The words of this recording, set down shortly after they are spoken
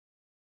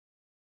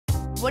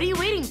What are you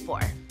waiting for?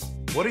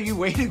 What are you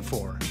waiting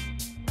for?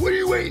 What are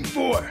you waiting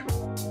for?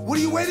 What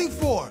are you waiting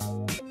for?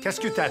 Qu'est-ce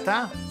que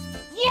t'attends?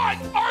 What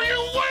are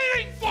you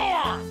waiting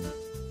for?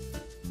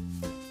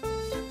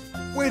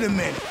 Wait a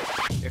minute.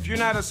 If you're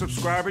not a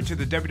subscriber to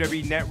the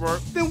WWE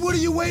Network, Then what are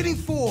you waiting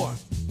for?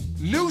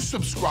 New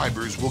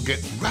subscribers will get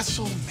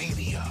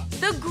WrestleMania.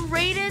 The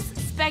greatest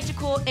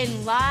spectacle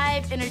in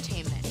live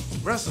entertainment.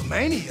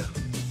 WrestleMania?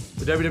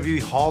 The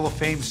WWE Hall of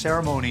Fame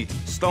ceremony,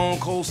 Stone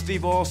Cold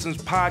Steve Austin's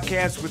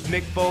podcast with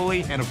Mick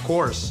Foley, and of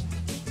course,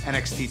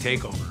 NXT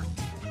TakeOver.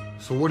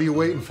 So what are you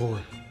waiting for?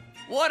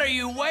 what are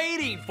you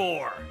waiting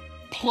for?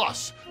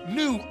 Plus,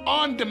 new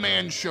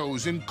on-demand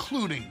shows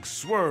including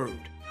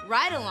Swerved,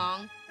 Ride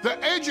along. The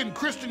Edge and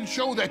Kristen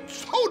show that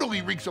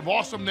totally reeks of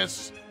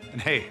awesomeness. And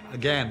hey,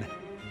 again,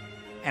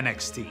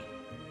 NXT.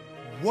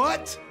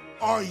 What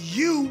are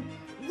you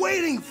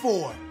waiting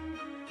for?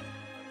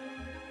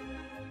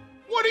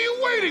 What are you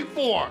waiting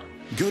for?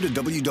 Go to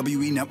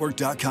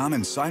WWENetwork.com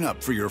and sign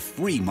up for your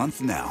free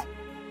month now.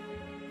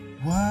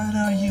 What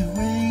are you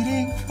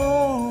waiting for?